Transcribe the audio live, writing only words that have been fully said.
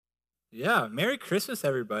Yeah, Merry Christmas,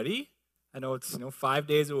 everybody. I know it's 5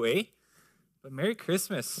 days away, but Merry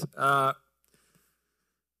Christmas.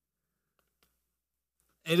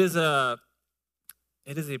 It is a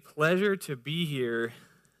pleasure to be here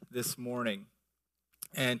this morning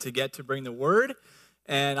and to get to bring the word.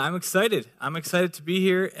 And I'm excited. I'm excited to be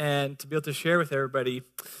here and to be able to share with everybody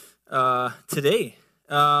today.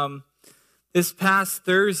 This past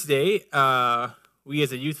Thursday, we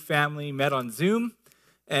as a youth family met on Zoom.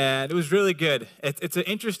 And it was really good. It's an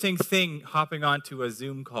interesting thing hopping onto a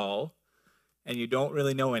Zoom call and you don't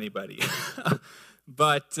really know anybody.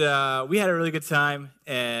 But we had a really good time,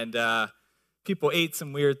 and people ate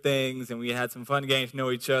some weird things, and we had some fun getting to know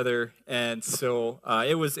each other. And so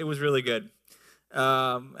it was really good.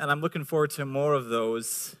 And I'm looking forward to more of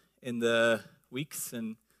those in the weeks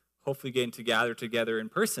and hopefully getting to gather together in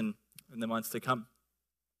person in the months to come.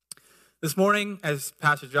 This morning, as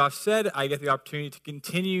Pastor Josh said, I get the opportunity to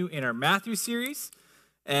continue in our Matthew series,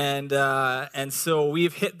 and so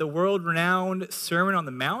we've hit the world-renowned Sermon on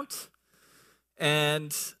the Mount,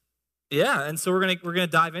 and so we're gonna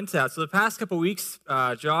dive into that. So the past couple weeks,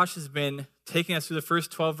 Josh has been taking us through the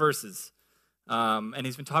first 12 verses, and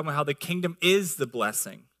he's been talking about how the kingdom is the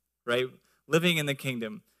blessing, right? Living in the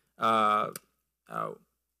kingdom,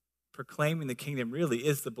 proclaiming the kingdom really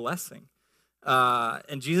is the blessing.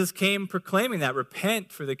 And Jesus came proclaiming that,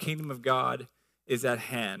 repent, for the kingdom of God is at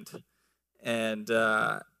hand. And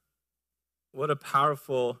what a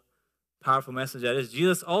powerful message that is.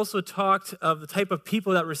 Jesus also talked of the type of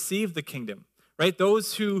people that receive the kingdom, right?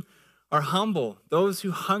 Those who are humble, those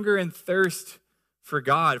who hunger and thirst for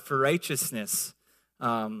God, for righteousness.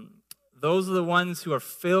 Those are the ones who are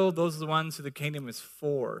filled. Those are the ones who the kingdom is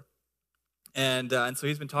for. And so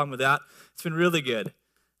he's been talking about that. It's been really good.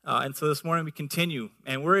 And so this morning we continue,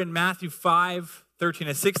 and we're in Matthew 5, 13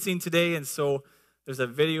 and 16 today, and so there's a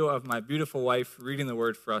video of my beautiful wife reading the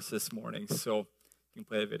word for us this morning, so you can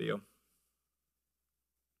play the video.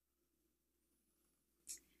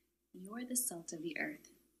 You are the salt of the earth,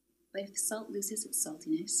 but if salt loses its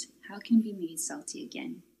saltiness, how can it be made salty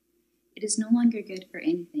again? It is no longer good for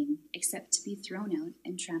anything except to be thrown out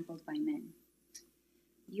and trampled by men.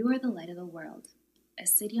 You are the light of the world. A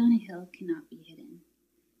city on a hill cannot be hidden.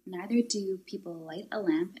 Neither do people light a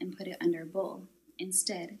lamp and put it under a bowl.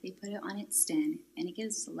 Instead, they put it on its stand, and it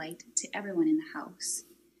gives light to everyone in the house.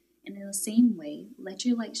 And in the same way, let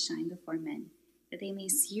your light shine before men, that they may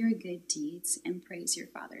see your good deeds and praise your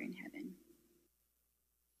Father in heaven.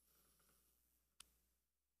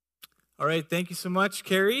 All right, thank you so much,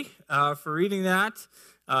 Carrie, for reading that.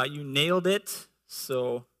 You nailed it,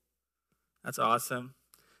 so that's awesome.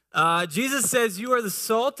 Jesus says, you are the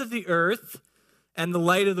salt of the earth and the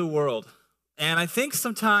light of the world. And I think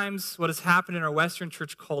sometimes what has happened in our Western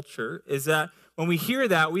church culture is that when we hear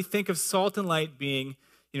that, we think of salt and light being,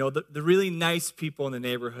 the really nice people in the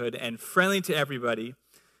neighborhood and friendly to everybody.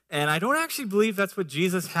 And I don't actually believe that's what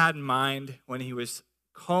Jesus had in mind when he was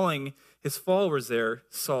calling his followers there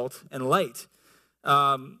salt and light.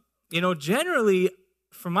 Generally,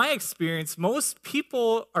 from my experience, most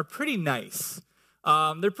people are pretty nice.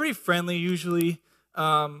 They're pretty friendly usually.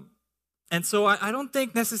 And so I don't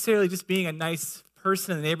think necessarily just being a nice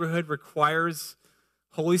person in the neighborhood requires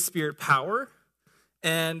Holy Spirit power.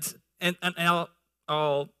 And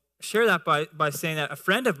I'll share that by saying that a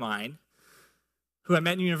friend of mine who I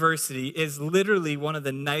met in university is literally one of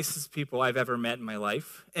the nicest people I've ever met in my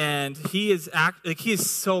life. And he is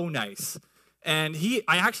so nice. And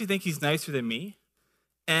I actually think he's nicer than me.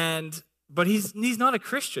 But he's not a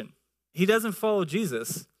Christian. He doesn't follow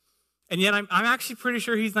Jesus. And yet I'm actually pretty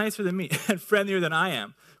sure he's nicer than me and friendlier than I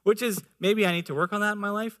am, which is maybe I need to work on that in my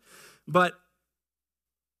life. But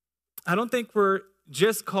I don't think we're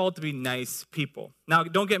just called to be nice people. Now,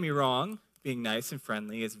 don't get me wrong. Being nice and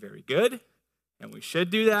friendly is very good, and we should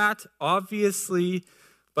do that, obviously.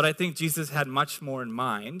 But I think Jesus had much more in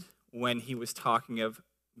mind when he was talking of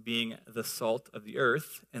being the salt of the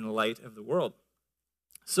earth and the light of the world.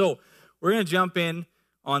 So we're going to jump in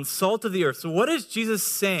on salt of the earth. So what is Jesus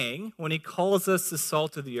saying when he calls us the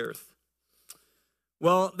salt of the earth?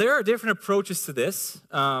 Well, there are different approaches to this,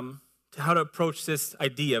 to how to approach this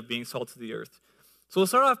idea of being salt of the earth. So we'll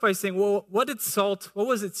start off by saying, well, what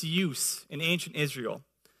was its use in ancient Israel?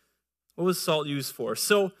 What was salt used for?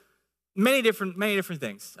 So many different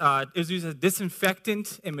things. It was used as a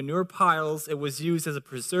disinfectant in manure piles. It was used as a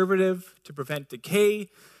preservative to prevent decay.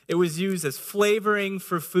 It was used as flavoring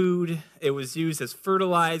for food. It was used as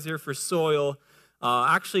fertilizer for soil.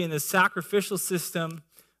 Actually, in the sacrificial system,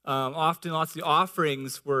 often lots of the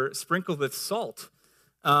offerings were sprinkled with salt.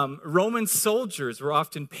 Roman soldiers were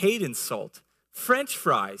often paid in salt. French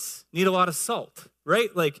fries need a lot of salt,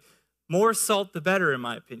 right? Like, more salt the better, in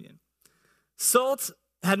my opinion. Salt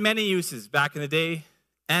had many uses back in the day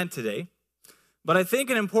and today. But I think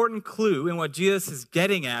an important clue in what Jesus is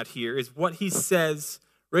getting at here is what he says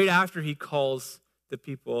right after he calls the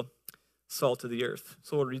people salt of the earth.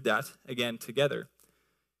 So we'll read that again together.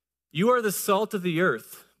 You are the salt of the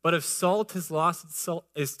earth, but if salt has lost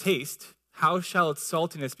its taste, how shall its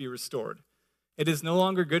saltiness be restored? It is no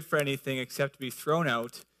longer good for anything except to be thrown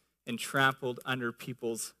out and trampled under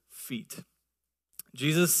people's feet.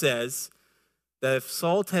 Jesus says that if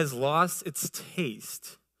salt has lost its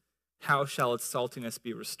taste, how shall its saltiness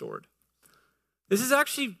be restored? This is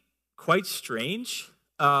actually quite strange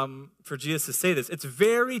for Jesus to say this. It's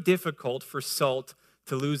very difficult for salt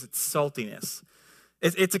to lose its saltiness.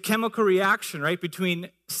 It's a chemical reaction, right, between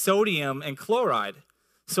sodium and chloride.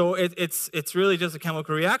 So it's really just a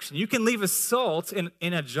chemical reaction. You can leave a salt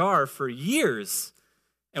in a jar for years,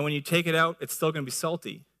 and when you take it out, it's still going to be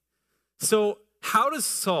salty. So how does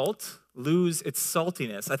salt lose its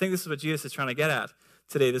saltiness? I think this is what Jesus is trying to get at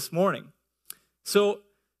today, this morning. So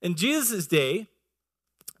in Jesus' day,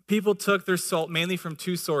 people took their salt mainly from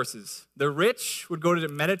two sources. The rich would go to the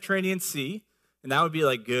Mediterranean Sea, and that would be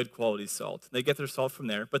like good quality salt. They get their salt from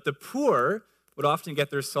there. But the poor would often get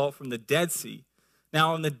their salt from the Dead Sea.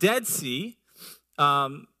 Now, in the Dead Sea,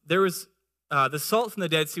 the salt from the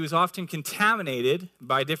Dead Sea was often contaminated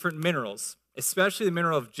by different minerals, especially the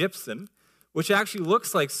mineral of gypsum, which actually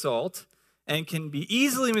looks like salt and can be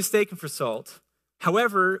easily mistaken for salt.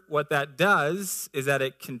 However, what that does is that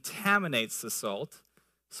it contaminates the salt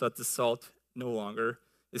so that the salt no longer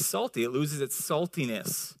is salty. It loses its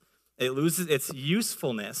saltiness. It loses its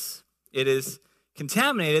usefulness. It is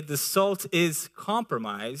contaminated. The salt is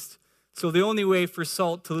compromised. So the only way for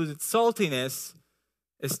salt to lose its saltiness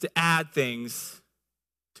is to add things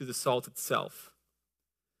to the salt itself.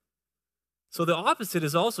 So the opposite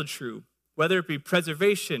is also true, whether it be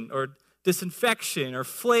preservation or disinfection or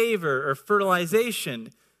flavor or fertilization.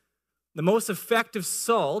 The most effective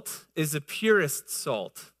salt is the purest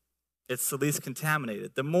salt. It's the least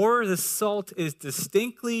contaminated. The more the salt is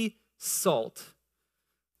distinctly salt,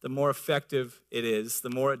 the more effective it is, the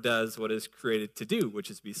more it does what it's created to do, which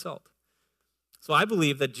is be salt. So I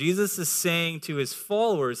believe that Jesus is saying to his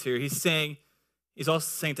followers here, he's also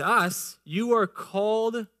saying to us, you are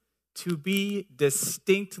called to be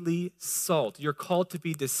distinctly salt. You're called to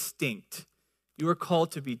be distinct. You are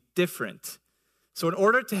called to be different. So in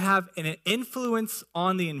order to have an influence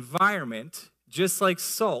on the environment, just like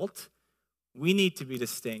salt, we need to be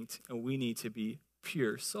distinct and we need to be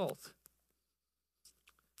pure salt.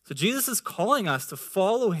 So Jesus is calling us to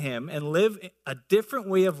follow him and live a different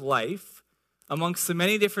way of life amongst the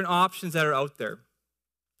many different options that are out there.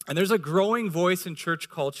 And there's a growing voice in church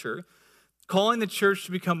culture calling the church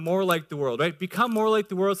to become more like the world, right? Become more like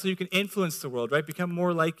the world so you can influence the world, right? Become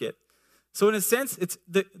more like it. So in a sense, it's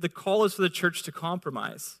the call is for the church to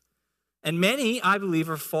compromise. And many, I believe,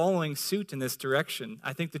 are following suit in this direction.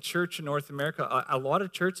 I think the church in North America, a lot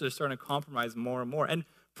of churches are starting to compromise more and more. And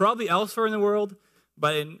probably elsewhere in the world,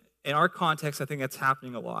 but in our context, I think that's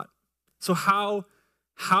happening a lot. So how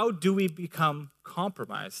do we become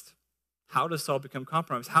compromised? How does salt become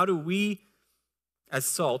compromised? How do we, as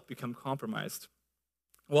salt, become compromised?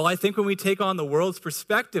 Well, I think when we take on the world's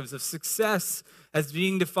perspectives of success as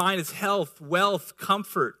being defined as health, wealth,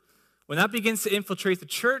 comfort, when that begins to infiltrate the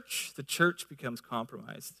church becomes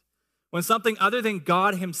compromised. When something other than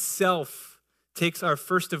God himself takes our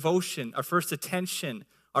first devotion, our first attention,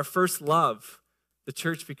 our first love, the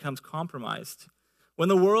church becomes compromised. When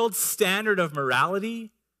the world's standard of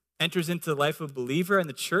morality enters into the life of a believer and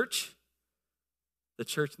the church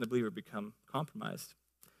and the believer become compromised.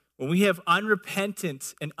 When we have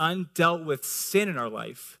unrepentant and undealt with sin in our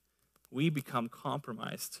life, we become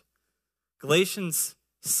compromised. Galatians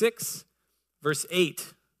 6, verse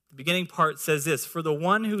 8, the beginning part says this, "For the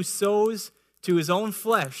one who sows to his own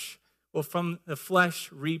flesh will from the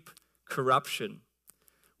flesh reap corruption."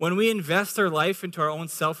 When we invest our life into our own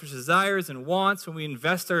selfish desires and wants, when we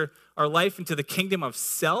invest our life into the kingdom of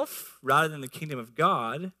self rather than the kingdom of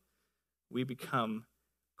God, we become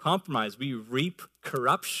compromised. We reap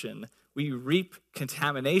corruption. We reap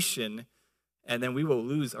contamination, and then we will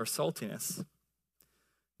lose our saltiness.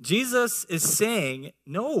 Jesus is saying,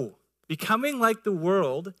 no, becoming like the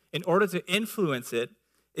world in order to influence it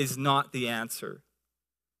is not the answer.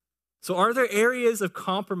 So are there areas of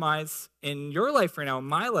compromise in your life right now, in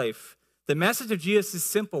my life? The message of Jesus is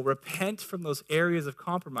simple. Repent from those areas of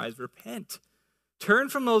compromise. Repent. Turn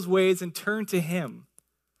from those ways and turn to him.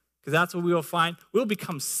 Because that's what we will find. We'll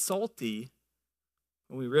become salty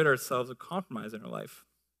when we rid ourselves of compromise in our life.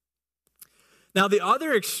 Now, the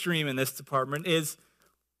other extreme in this department is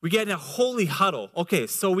we get in a holy huddle. Okay,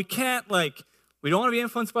 so we can't we don't want to be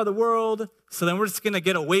influenced by the world, so then we're just going to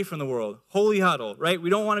get away from the world. Holy huddle, right? We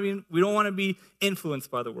don't want to be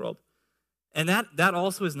influenced by the world. And that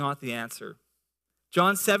also is not the answer.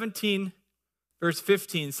 John 17, verse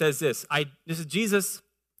 15 says this. This is Jesus.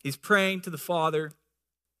 He's praying to the Father.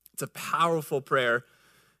 It's a powerful prayer.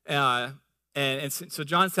 So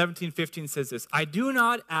John 17, 15 says this. I do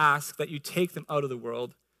not ask that you take them out of the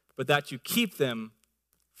world, but that you keep them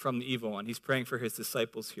from the evil one. He's praying for his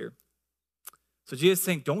disciples here. So Jesus is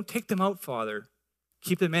saying, don't take them out, Father.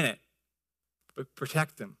 Keep them in it, but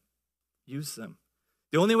protect them. Use them.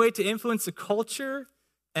 The only way to influence the culture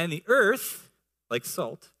and the earth, like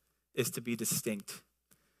salt, is to be distinct.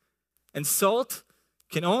 And salt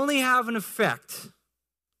can only have an effect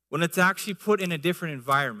when it's actually put in a different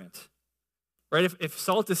environment. Right? If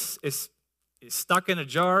salt is stuck in a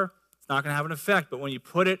jar, it's not going to have an effect. But when you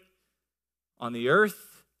put it on the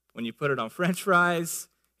earth, when you put it on French fries,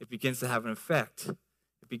 it begins to have an effect.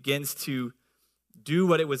 It begins to do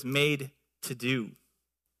what it was made to do.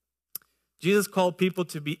 Jesus called people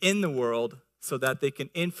to be in the world so that they can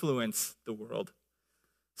influence the world.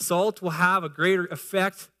 Salt will have a greater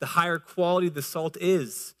effect the higher quality the salt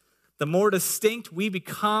is. The more distinct we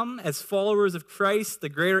become as followers of Christ, the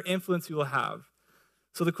greater influence we will have.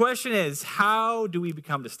 So the question is, how do we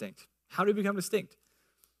become distinct? How do we become distinct?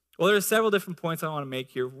 Well, there are several different points I want to make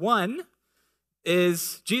here. One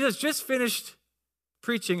is Jesus just finished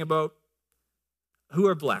preaching about who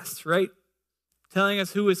are blessed, right? Telling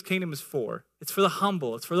us who his kingdom is for. It's for the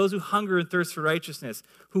humble. It's for those who hunger and thirst for righteousness,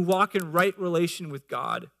 who walk in right relation with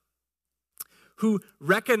God, who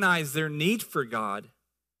recognize their need for God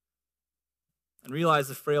and realize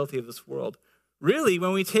the frailty of this world. Really,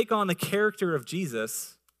 when we take on the character of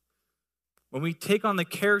Jesus, we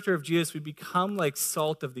become like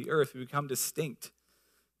salt of the earth. We become distinct.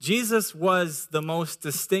 Jesus was the most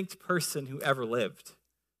distinct person who ever lived.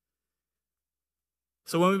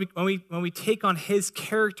 So when we take on his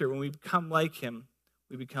character, when we become like him,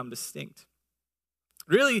 we become distinct.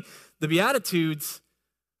 Really, the Beatitudes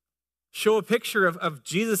show a picture of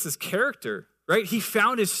Jesus' character, right? He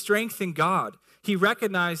found his strength in God. He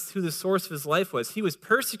recognized who the source of his life was. He was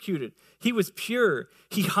persecuted. He was pure.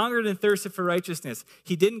 He hungered and thirsted for righteousness.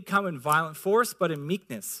 He didn't come in violent force, but in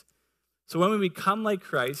meekness. So when we become like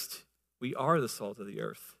Christ, we are the salt of the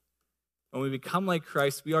earth. When we become like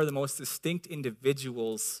Christ, we are the most distinct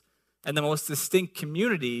individuals and the most distinct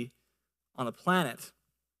community on the planet.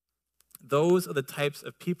 Those are the types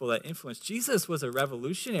of people that influence. Jesus was a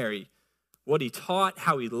revolutionary. What he taught,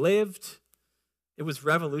 how he lived, it was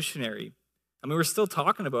revolutionary. I mean, we're still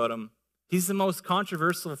talking about him. He's the most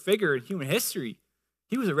controversial figure in human history.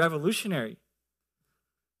 He was a revolutionary.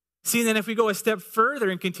 See, and then if we go a step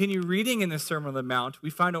further and continue reading in the Sermon on the Mount,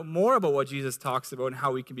 we find out more about what Jesus talks about and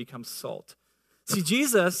how we can become salt. See,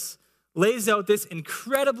 Jesus lays out this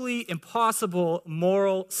incredibly impossible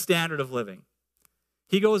moral standard of living.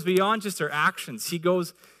 He goes beyond just our actions. He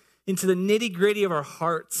goes into the nitty-gritty of our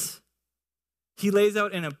hearts. He lays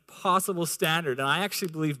out an impossible standard, and I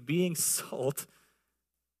actually believe being salt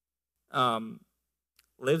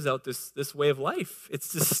lives out this way of life.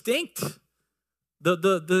 It's distinct.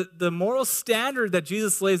 The moral standard that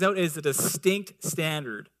Jesus lays out is a distinct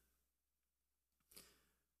standard.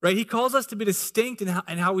 Right? He calls us to be distinct in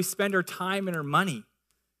how we spend our time and our money.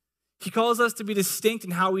 He calls us to be distinct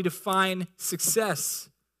in how we define success.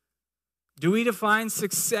 Do we define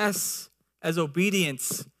success as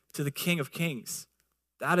obedience to the King of Kings?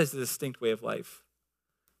 That is a distinct way of life.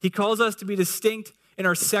 He calls us to be distinct in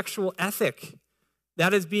our sexual ethic.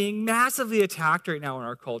 That is being massively attacked right now in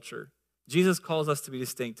our culture. Jesus calls us to be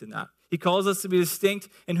distinct in that. He calls us to be distinct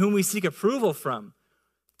in whom we seek approval from.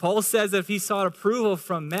 Paul says that if he sought approval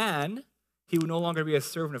from man, he would no longer be a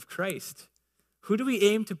servant of Christ. Who do we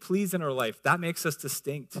aim to please in our life? That makes us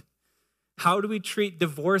distinct. How do we treat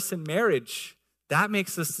divorce and marriage? That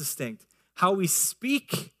makes us distinct. How we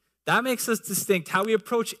speak, that makes us distinct. How we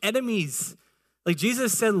approach enemies. Like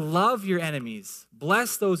Jesus said, love your enemies.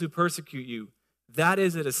 Bless those who persecute you. That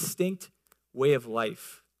is a distinct way of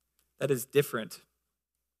life. That is different.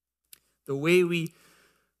 The way we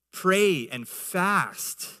pray and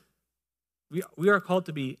fast. We are called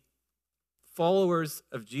to be followers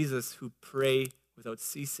of Jesus who pray without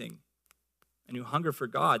ceasing and who hunger for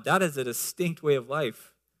God. That is a distinct way of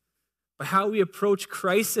life. But how we approach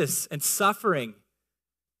crisis and suffering,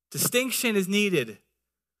 distinction is needed.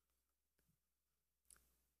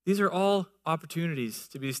 These are all opportunities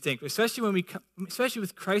to be distinct, especially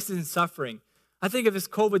with crisis and suffering. I think of this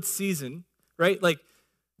COVID season, right? Like,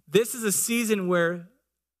 this is a season where,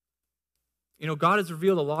 God has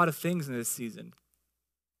revealed a lot of things in this season.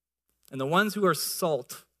 And the ones who are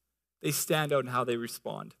salt, they stand out in how they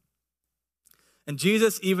respond. And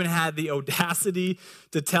Jesus even had the audacity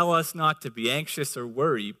to tell us not to be anxious or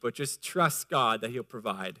worry, but just trust God that he'll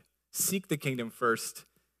provide. Seek the kingdom first.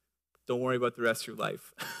 Don't worry about the rest of your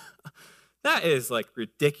life. That is like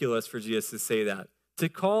ridiculous for Jesus to say that. To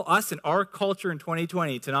call us in our culture in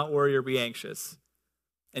 2020 to not worry or be anxious.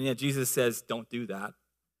 And yet Jesus says, don't do that.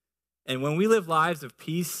 And when we live lives of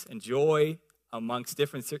peace and joy amongst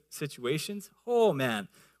different situations, oh man,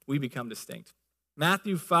 we become distinct.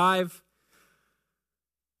 Matthew 5,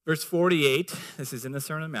 verse 48, this is in the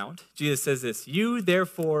Sermon on the Mount. Jesus says this, you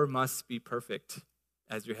therefore must be perfect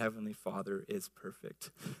as your heavenly Father is perfect.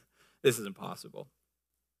 This is impossible.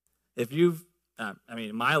 If you've,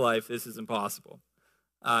 in my life, this is impossible.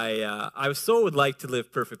 I so would like to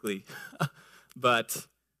live perfectly, but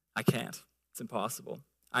I can't. It's impossible.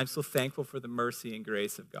 I'm so thankful for the mercy and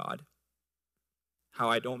grace of God. How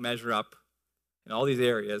I don't measure up in all these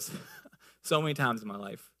areas so many times in my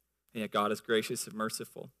life. And yet God is gracious and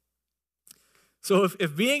merciful. So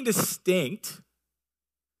if being distinct,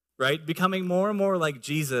 right, becoming more and more like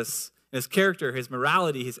Jesus, his character, his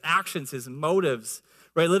morality, his actions, his motives,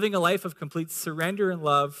 right, living a life of complete surrender and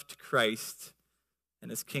love to Christ and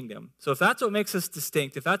his kingdom. So if that's what makes us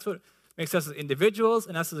distinct, if that's what makes us as individuals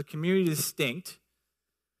and us as a community distinct,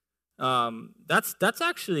 that's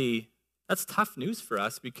tough news for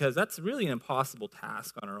us because that's really an impossible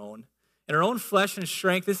task on our own. In our own flesh and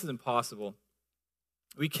strength, this is impossible.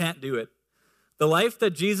 We can't do it. The life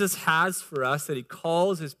that Jesus has for us, that he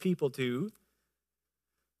calls his people to,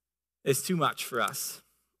 is too much for us.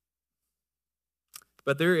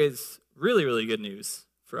 But there is really, really good news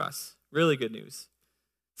for us. Really good news.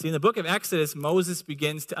 See, in the book of Exodus, Moses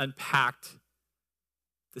begins to unpack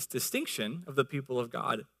this distinction of the people of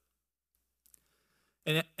God.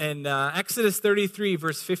 In Exodus 33,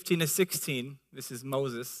 verse 15 to 16, this is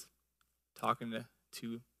Moses talking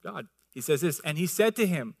to God. He says this, and he said to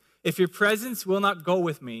him, if your presence will not go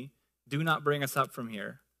with me, do not bring us up from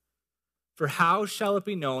here. For how shall it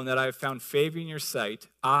be known that I have found favor in your sight,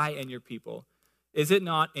 I and your people? Is it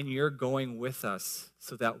not in your going with us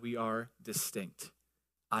so that we are distinct,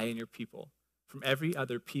 I and your people, from every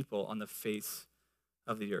other people on the face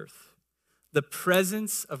of the earth? The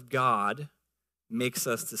presence of God makes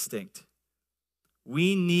us distinct.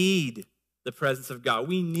 We need the presence of God.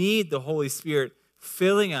 We need the Holy Spirit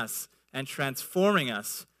filling us and transforming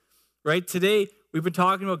us. Right? Today, we've been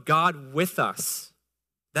talking about God with us.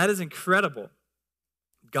 That is incredible.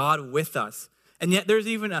 God with us. And yet there's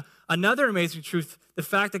even another amazing truth, the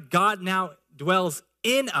fact that God now dwells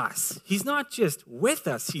in us. He's not just with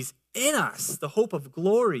us, he's in us, the hope of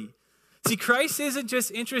glory. See, Christ isn't just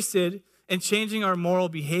interested in changing our moral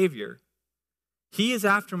behavior. He is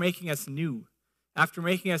after making us new, after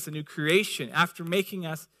making us a new creation, after making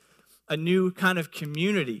us a new kind of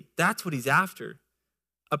community. That's what he's after.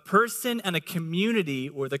 A person and a community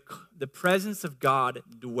where the presence of God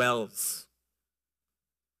dwells.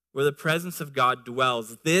 Where the presence of God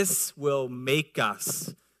dwells. This will make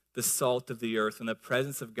us the salt of the earth when the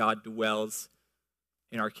presence of God dwells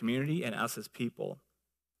in our community and us as people.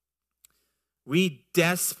 We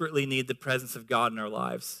desperately need the presence of God in our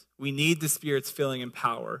lives. We need the Spirit's filling and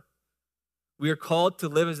power. We are called to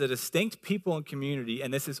live as a distinct people and community,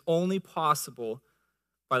 and this is only possible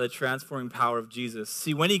by the transforming power of Jesus.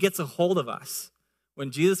 See, when he gets a hold of us,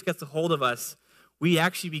 when Jesus gets a hold of us, we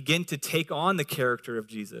actually begin to take on the character of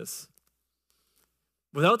Jesus.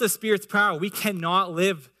 Without the Spirit's power, we cannot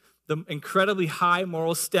live the incredibly high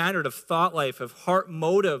moral standard of thought life, of heart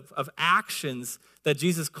motive, of actions that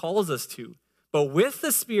Jesus calls us to. But with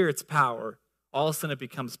the Spirit's power, all of a sudden it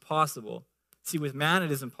becomes possible. See, with man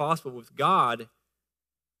it is impossible. With God,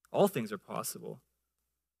 all things are possible.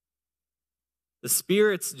 The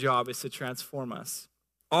Spirit's job is to transform us.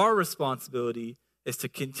 Our responsibility is to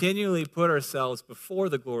continually put ourselves before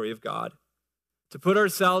the glory of God, to put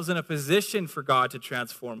ourselves in a position for God to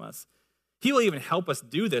transform us. He will even help us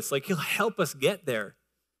do this. Like, he'll help us get there.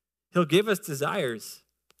 He'll give us desires.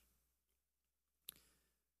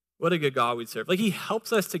 What a good God we serve. Like, he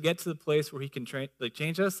helps us to get to the place where he can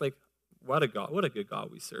change us. Like, what a God. What a good God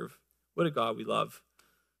we serve. What a God we love.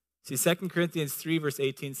 See, 2 Corinthians 3, verse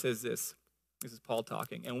 18 says this. This is Paul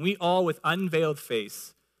talking. And we all with unveiled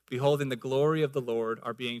face, beholding the glory of the Lord,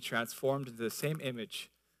 are being transformed into the same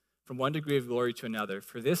image from one degree of glory to another.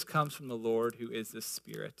 For this comes from the Lord who is the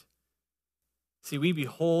Spirit. See, we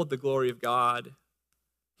behold the glory of God.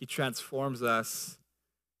 He transforms us.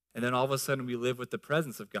 And then all of a sudden we live with the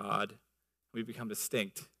presence of God. We become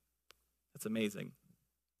distinct. That's amazing.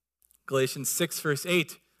 Galatians 6, verse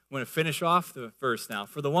 8. I'm going to finish off the verse now.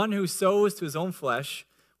 For the one who sows to his own flesh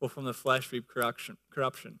will from the flesh reap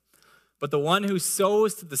corruption. But the one who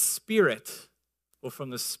sows to the Spirit will from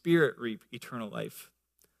the Spirit reap eternal life.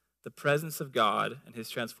 The presence of God and his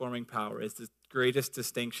transforming power is the greatest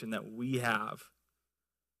distinction that we have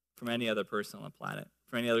from any other person on the planet,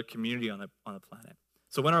 from any other community on the planet.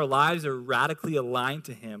 So when our lives are radically aligned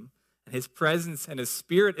to him and his presence and his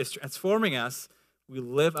Spirit is transforming us, we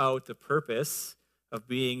live out the purpose of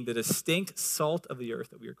being the distinct salt of the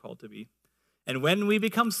earth that we are called to be. And when we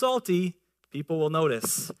become salty, people will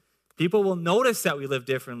notice. People will notice that we live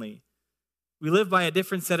differently. We live by a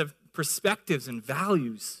different set of perspectives and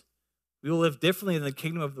values. We will live differently in the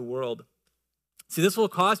kingdom of the world. See, this will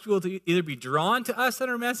cause people to either be drawn to us and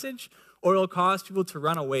our message, or it will cause people to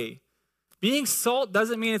run away. Being salt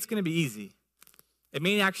doesn't mean it's going to be easy. It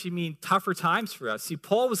may actually mean tougher times for us. See,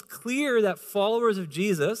 Paul was clear that followers of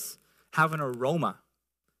Jesus have an aroma.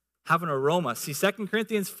 See, 2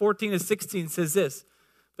 Corinthians 14-16 says this,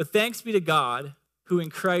 but thanks be to God, who in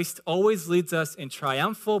Christ always leads us in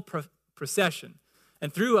triumphal procession,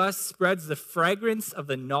 and through us spreads the fragrance of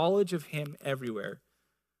the knowledge of him everywhere.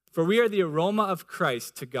 For we are the aroma of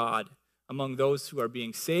Christ to God among those who are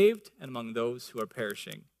being saved and among those who are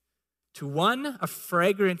perishing. To one, a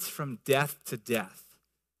fragrance from death to death.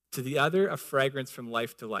 To the other, a fragrance from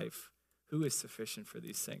life to life. Who is sufficient for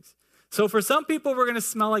these things? So for some people, we're going to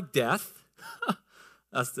smell like death.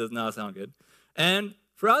 That does not sound good. And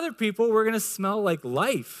for other people, we're going to smell like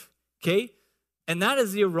life, okay? And that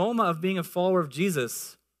is the aroma of being a follower of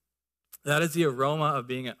Jesus. That is the aroma of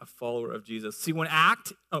being a follower of Jesus. See, when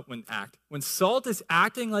salt is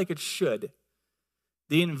acting like it should,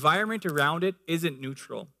 the environment around it isn't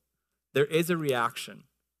neutral. There is a reaction.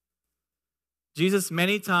 Jesus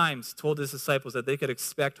many times told his disciples that they could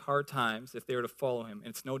expect hard times if they were to follow him. And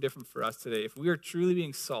it's no different for us today. If we are truly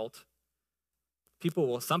being salt,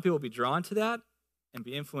 some people will be drawn to that and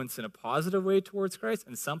be influenced in a positive way towards Christ,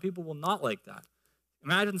 and some people will not like that.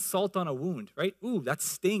 Imagine salt on a wound, right? Ooh, that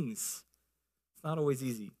stings. It's not always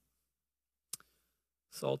easy.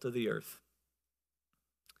 Salt of the earth.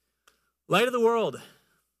 Light of the world.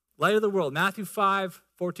 Light of the world. Matthew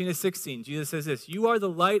 5:14-16. Jesus says this, you are the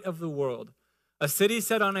light of the world. A city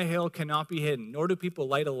set on a hill cannot be hidden, nor do people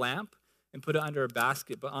light a lamp and put it under a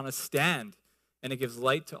basket, but on a stand, and it gives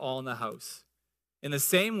light to all in the house. In the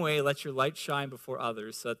same way, let your light shine before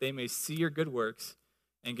others, so that they may see your good works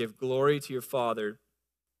and give glory to your Father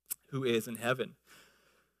who is in heaven.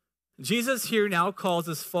 Jesus here now calls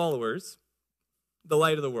his followers the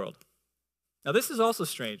light of the world. Now, this is also a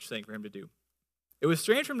strange thing for him to do. It was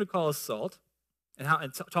strange for him to call us salt and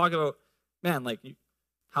talk about, man, like,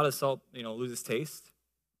 how does salt, lose its taste?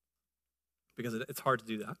 Because it's hard to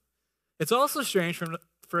do that. It's also strange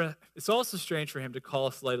for him to call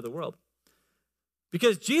us the light of the world.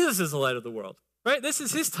 Because Jesus is the light of the world, right? This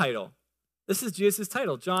is his title. This is Jesus'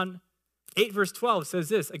 title. John 8:12 says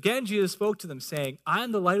this, again, Jesus spoke to them saying, I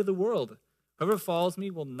am the light of the world. Whoever follows me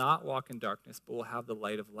will not walk in darkness, but will have the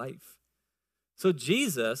light of life. So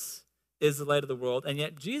Jesus is the light of the world, and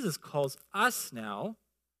yet Jesus calls us now,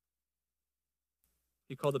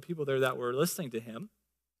 he called the people there that were listening to him,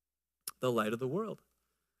 the light of the world.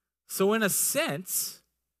 So in a sense,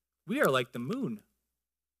 we are like the moon.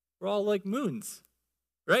 We're all like moons,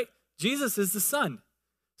 right? Jesus is the sun.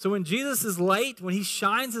 So when Jesus is light, when he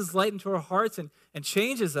shines his light into our hearts and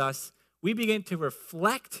changes us, we begin to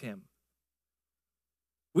reflect him.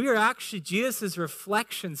 We are actually Jesus'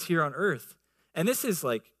 reflections here on earth. And this is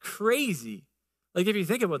like crazy. Like if you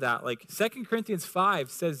think about that, like 2 Corinthians 5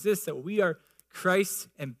 says this, that we are Christ's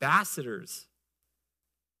ambassadors.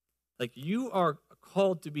 Like you are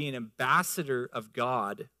called to be an ambassador of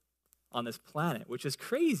God on this planet, which is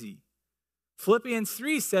crazy. Philippians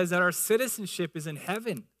 3 says that our citizenship is in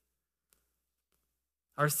heaven.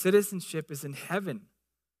 Our citizenship is in heaven.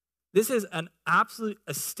 This is an absolute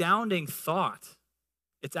astounding thought.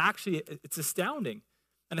 It's astounding.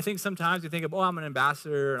 And I think sometimes you think of, I'm an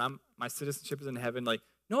ambassador and my citizenship is in heaven. Like,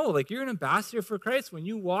 no, like you're an ambassador for Christ. When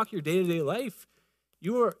you walk your day-to-day life,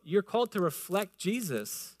 you're called to reflect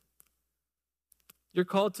Jesus. You're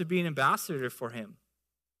called to be an ambassador for him.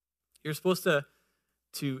 You're supposed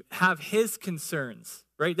to have his concerns,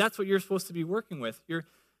 right? That's what you're supposed to be working with.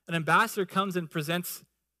 An ambassador comes and presents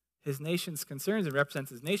his nation's concerns and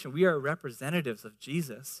represents his nation. We are representatives of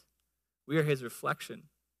Jesus. We are his reflection.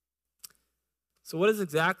 So what does it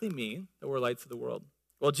exactly mean that we're lights of the world?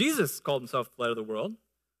 Well, Jesus called himself the light of the world.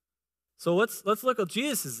 So let's look at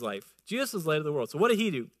Jesus' life. Jesus was light of the world. So what did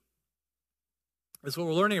he do? That's what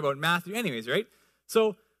we're learning about in Matthew anyways, right?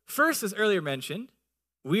 So first, as earlier mentioned,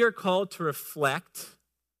 we are called to reflect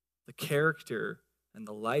the character and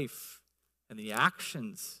the life and the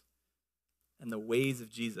actions and the ways of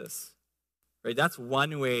Jesus, right? That's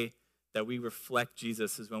one way that we reflect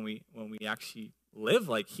Jesus, is when we actually live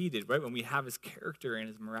like he did, right? When we have his character and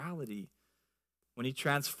his morality, when he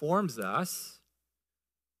transforms us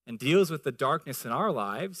and deals with the darkness in our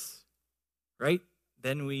lives, right?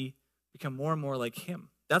 Then we become more and more like him.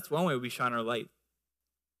 That's one way we shine our light.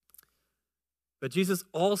 But Jesus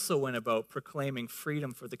also went about proclaiming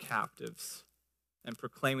freedom for the captives and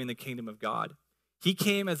proclaiming the kingdom of God. He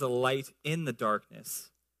came as a light in the darkness.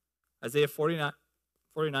 Isaiah 49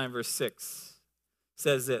 verse 6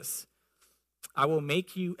 says this, I will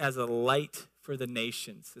make you as a light for the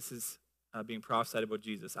nations. This is being prophesied about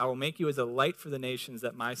Jesus. I will make you as a light for the nations,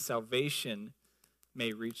 that my salvation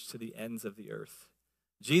may reach to the ends of the earth.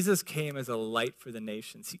 Jesus came as a light for the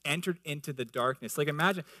nations. He entered into the darkness. Like,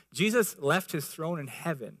 imagine, Jesus left his throne in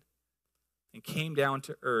heaven and came down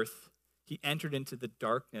to earth. He entered into the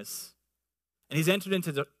darkness. And he's entered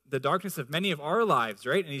into the darkness of many of our lives,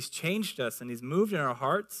 right? And he's changed us and he's moved in our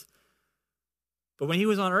hearts. But when he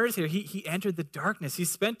was on earth here, he entered the darkness. He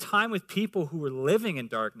spent time with people who were living in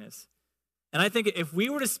darkness. And I think if we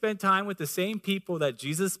were to spend time with the same people that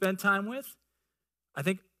Jesus spent time with, I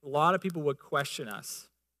think a lot of people would question us.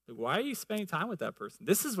 Like, why are you spending time with that person?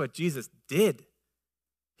 This is what Jesus did.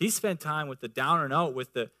 He spent time with the down and out,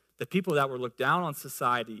 with the people that were looked down on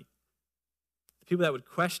society, the people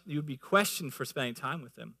that you would be questioned for spending time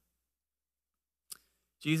with them.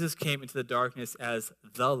 Jesus came into the darkness as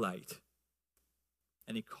the light,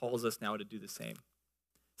 and he calls us now to do the same.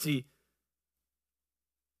 See,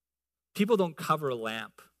 people don't cover a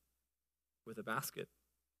lamp with a basket,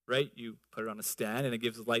 right? You put it on a stand and it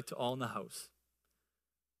gives light to all in the house.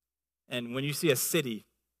 And when you see a city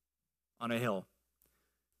on a hill,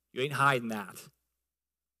 you ain't hiding that.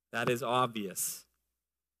 That is obvious,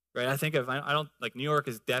 right? I don't like, New York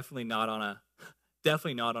is definitely not on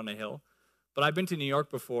a hill. But I've been to New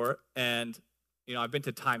York before, and I've been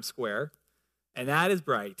to Times Square, and that is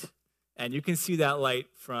bright, and you can see that light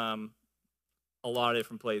from a lot of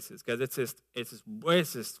different places, because it's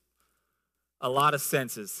just a lot of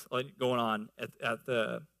senses going on at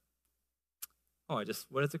the, what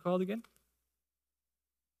is it called again?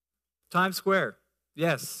 Times Square.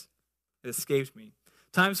 Yes, it escapes me.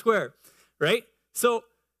 Times Square, right? So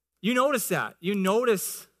you notice that. You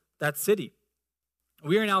notice that city.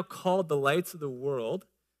 We are now called the lights of the world.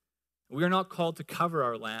 We are not called to cover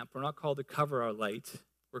our lamp. We're not called to cover our light.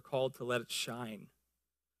 We're called to let it shine.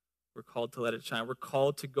 We're called to let it shine. We're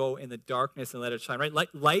called to go in the darkness and let it shine, right?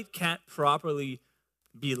 Light can't properly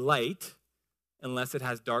be light unless it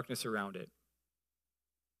has darkness around it,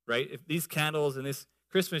 right? If these candles and this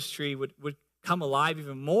Christmas tree would come alive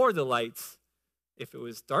even more, the lights, if it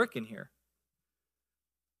was dark in here.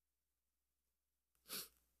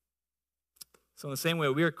 So in the same way,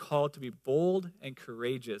 we are called to be bold and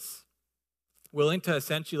courageous, willing to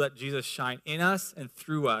essentially let Jesus shine in us and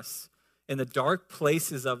through us in the dark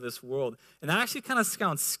places of this world. And that actually kind of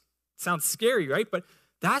sounds scary, right? But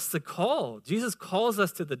that's the call. Jesus calls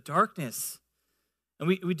us to the darkness. And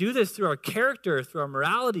we do this through our character, through our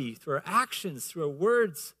morality, through our actions, through our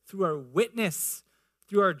words, through our witness,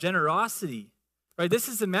 through our generosity, right? This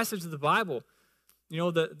is the message of the Bible.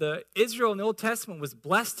 The Israel in the Old Testament was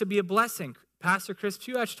blessed to be a blessing. Pastor Chris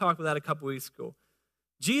Pugh actually talked about that a couple weeks ago.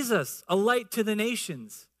 Jesus, a light to the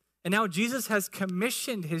nations. And now Jesus has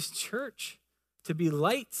commissioned his church to be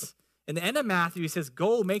lights. In the end of Matthew, he says,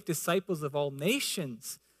 go make disciples of all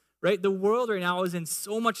nations, right? The world right now is in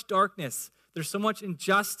so much darkness. There's so much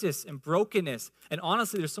injustice and brokenness. And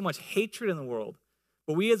honestly, there's so much hatred in the world.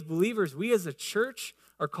 But we as believers, we as a church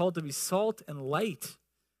are called to be salt and light.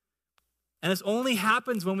 And this only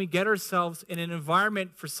happens when we get ourselves in an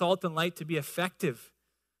environment for salt and light to be effective,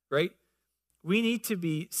 right? We need to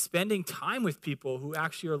be spending time with people who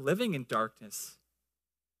actually are living in darkness.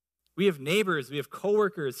 We have neighbors, we have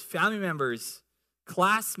coworkers, family members,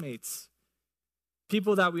 classmates,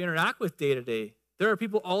 people that we interact with day to day. There are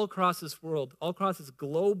people all across this world, all across this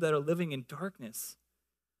globe that are living in darkness.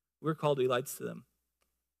 We're called to be lights to them.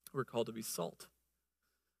 We're called to be salt.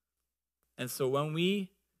 And so when we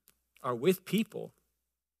are with people,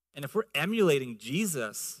 and if we're emulating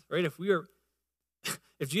Jesus, right?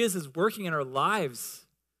 If Jesus is working in our lives,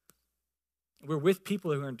 we're with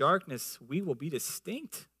people who are in darkness, we will be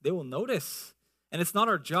distinct. They will notice. And it's not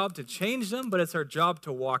our job to change them, but it's our job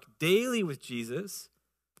to walk daily with Jesus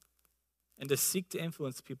and to seek to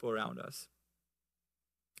influence people around us.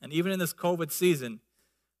 And even in this COVID season,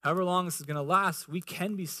 however long this is going to last, we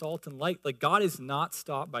can be salt and light. Like, God is not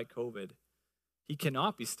stopped by COVID. He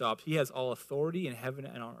cannot be stopped. He has all authority in heaven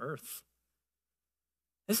and on earth.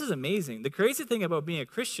 This is amazing. The crazy thing about being a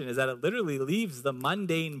Christian is that it literally leaves the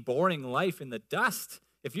mundane, boring life in the dust.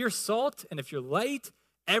 If you're salt and if you're light,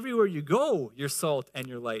 everywhere you go, you're salt and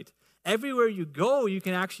you're light. Everywhere you go, you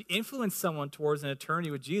can actually influence someone towards an eternity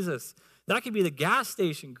with Jesus. That could be the gas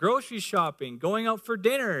station, grocery shopping, going out for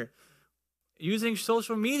dinner, using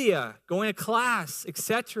social media, going to class,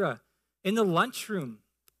 etc. In the lunchroom,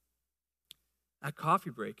 at coffee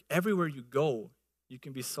break. Everywhere you go, you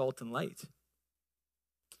can be salt and light.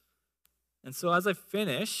 And so as I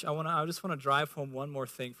finish, I just want to drive home one more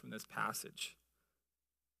thing from this passage.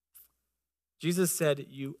 Jesus said,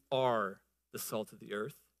 you are the salt of the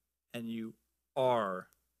earth, and you are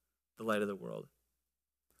the light of the world.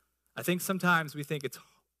 I think sometimes we think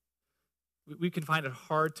we can find it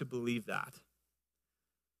hard to believe that.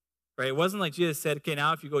 Right? It wasn't like Jesus said, okay,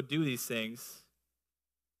 now if you go do these things,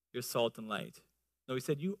 you're salt and light. No, he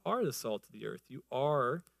said, you are the salt of the earth. You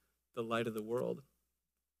are the light of the world.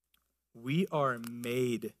 We are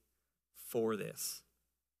made for this.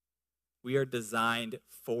 We are designed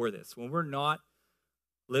for this. When we're not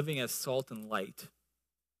living as salt and light,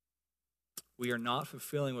 we are not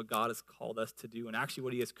fulfilling what God has called us to do and actually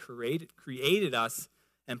what he has created us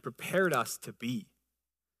and prepared us to be.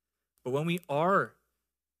 But when we are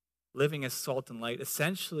living as salt and light,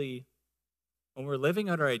 essentially, when we're living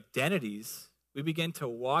out our identities, we begin to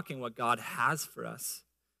walk in what God has for us.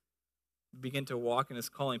 We begin to walk in his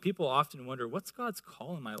calling. People often wonder, what's God's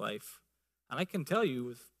call in my life? And I can tell you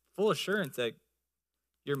with full assurance that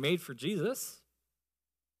you're made for Jesus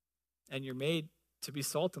and you're made to be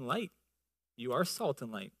salt and light. You are salt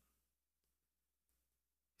and light.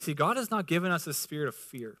 See, God has not given us a spirit of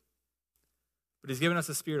fear, but he's given us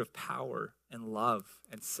a spirit of power and love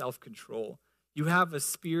and self-control. You have a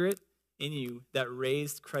spirit in you that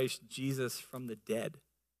raised Christ Jesus from the dead.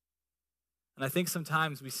 And I think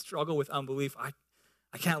sometimes we struggle with unbelief.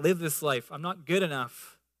 I can't live this life. I'm not good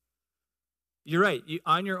enough. You're right.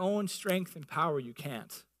 On your own strength and power, you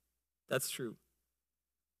can't. That's true.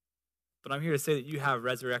 But I'm here to say that you have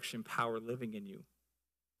resurrection power living in you.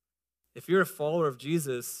 If you're a follower of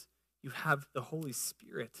Jesus, you have the Holy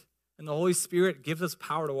Spirit. And the Holy Spirit gives us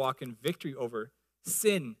power to walk in victory over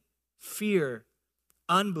sin, fear,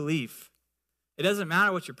 unbelief. It doesn't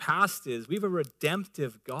matter what your past is. We have a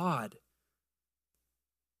redemptive God.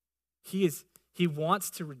 He wants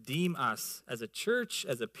to redeem us as a church,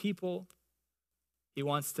 as a people. He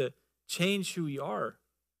wants to change who we are.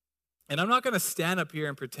 And I'm not going to stand up here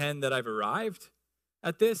and pretend that I've arrived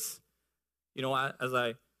at this. You know, as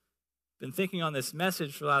I've been thinking on this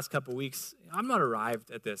message for the last couple of weeks, I'm not arrived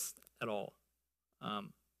at this at all.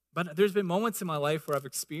 But there's been moments in my life where I've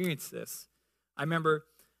experienced this. I remember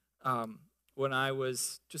when I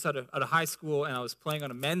was just out of high school and I was playing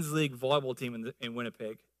on a men's league volleyball team in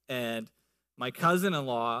Winnipeg. And my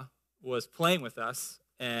cousin-in-law was playing with us.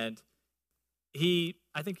 And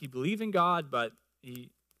I think he believed in God, but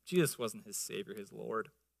Jesus wasn't his Savior, his Lord.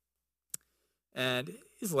 And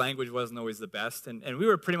his language wasn't always the best. And we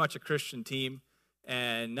were pretty much a Christian team.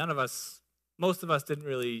 And most of us didn't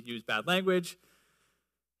really use bad language.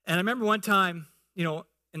 And I remember one time, you know,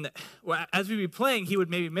 as we'd be playing, he would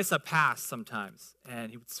maybe miss a pass sometimes.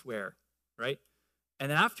 And he would swear, right? And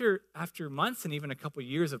then after months and even a couple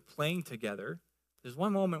years of playing together, there's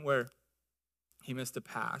one moment where he missed a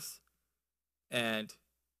pass. And,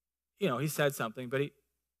 you know, he said something, but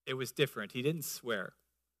it was different. He didn't swear.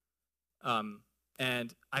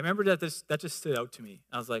 And I remember that just stood out to me.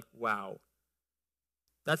 I was like, wow,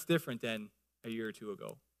 that's different than a year or two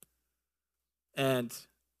ago. And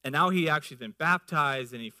now he actually has been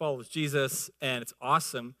baptized and he follows Jesus, and it's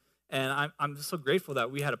awesome. And I'm just so grateful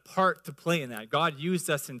that we had a part to play in that. God used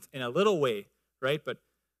us in a little way, right? But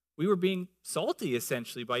we were being salty,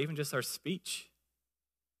 essentially, by even just our speech,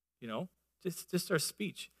 you know, just our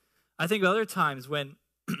speech. I think other times when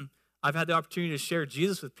I've had the opportunity to share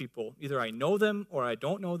Jesus with people, either I know them or I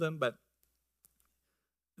don't know them, but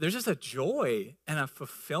there's just a joy and a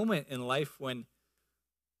fulfillment in life when,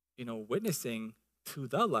 you know, witnessing to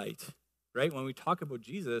the light, right? When we talk about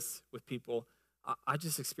Jesus with people, I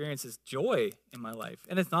just experience this joy in my life.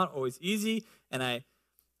 And it's not always easy, and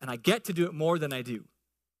I get to do it more than I do.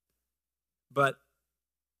 But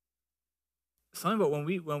something about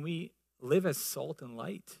when we live as salt and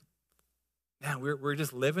light, man, we're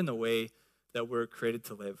just living the way that we're created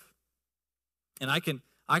to live. And I can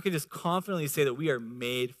just confidently say that we are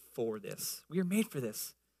made for this. We are made for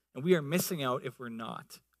this. And we are missing out if we're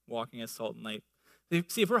not walking as salt and light.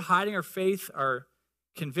 See, if we're hiding our faith, our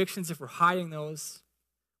convictions, if we're hiding those,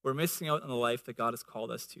 we're missing out on the life that God has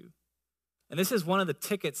called us to. And this is one of the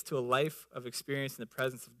tickets to a life of experience in the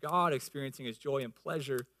presence of God, experiencing his joy and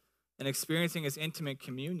pleasure, and experiencing his intimate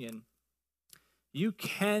communion. You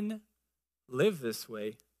can live this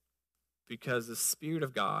way because the Spirit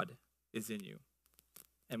of God is in you.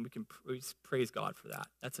 And we can praise God for that.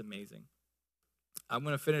 That's amazing. I'm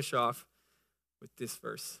going to finish off with this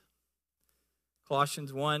verse.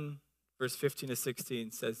 Colossians 1, verse 15 to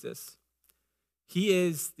 16 says this. He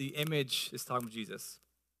is the image, it's talking about Jesus.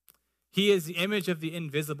 He is the image of the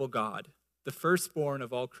invisible God, the firstborn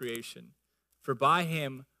of all creation. For by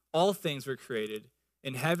him all things were created,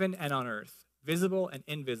 in heaven and on earth, visible and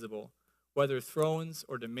invisible, whether thrones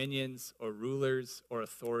or dominions or rulers or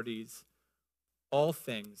authorities. All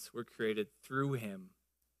things were created through him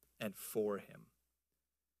and for him.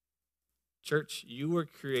 Church, you were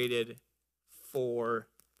created for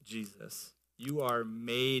Jesus. You are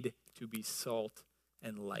made to be salt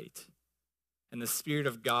and light. And the Spirit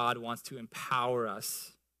of God wants to empower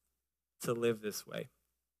us to live this way.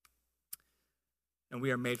 And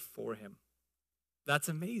we are made for him. That's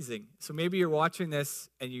amazing. So maybe you're watching this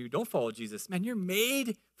and you don't follow Jesus. Man, you're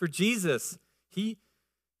made for Jesus. He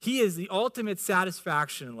is the ultimate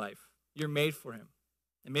satisfaction in life. You're made for him.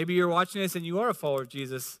 And maybe you're watching this and you are a follower of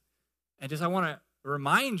Jesus. And I want to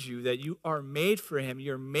remind you that you are made for him.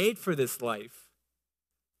 You're made for this life.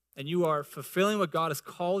 And you are fulfilling what God has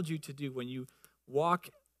called you to do when you walk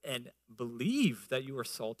and believe that you are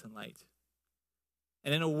salt and light.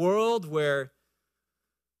 And in a world where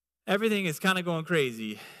everything is kind of going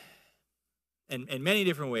crazy in many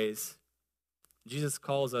different ways, Jesus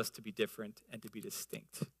calls us to be different and to be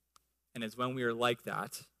distinct. And it's when we are like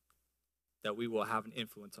that that we will have an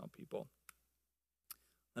influence on people.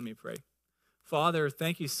 Let me pray. Father,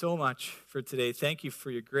 thank you so much for today. Thank you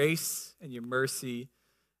for your grace and your mercy.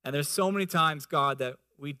 And there's so many times, God, that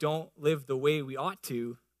we don't live the way we ought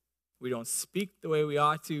to. We don't speak the way we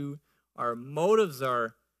ought to. Our motives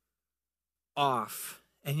are off.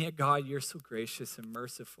 And yet, God, you're so gracious and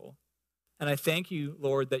merciful. And I thank you,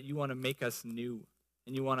 Lord, that you want to make us new.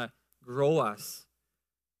 And you want to grow us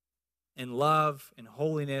in love, in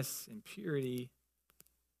holiness, in purity.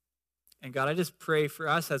 And God, I just pray for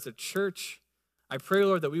us as a church. I pray,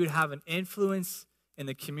 Lord, that we would have an influence in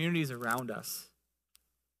the communities around us.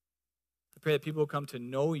 I pray that people will come to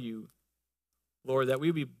know you, Lord, that we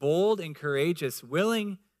would be bold and courageous,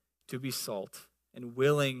 willing to be salt and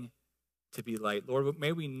willing to be light. Lord,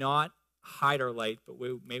 may we not hide our light, but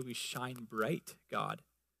may we shine bright, God.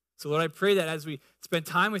 So, Lord, I pray that as we spend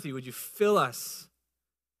time with you, would you fill us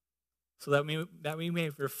so that we may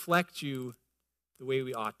reflect you the way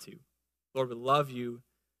we ought to. Lord, we love you,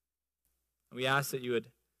 and we ask that you would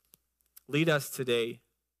lead us today.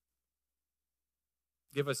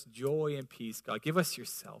 Give us joy and peace, God. Give us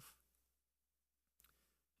yourself.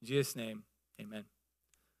 In Jesus' name, amen.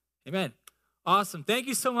 Amen. Awesome. Thank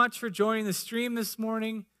you so much for joining the stream this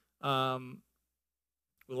morning. We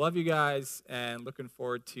love you guys and looking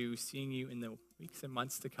forward to seeing you in the weeks and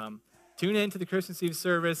months to come. Tune in to the Christmas Eve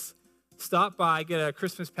service. Stop by, get a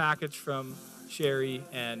Christmas package from Sherry,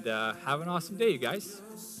 and have an awesome day, you guys.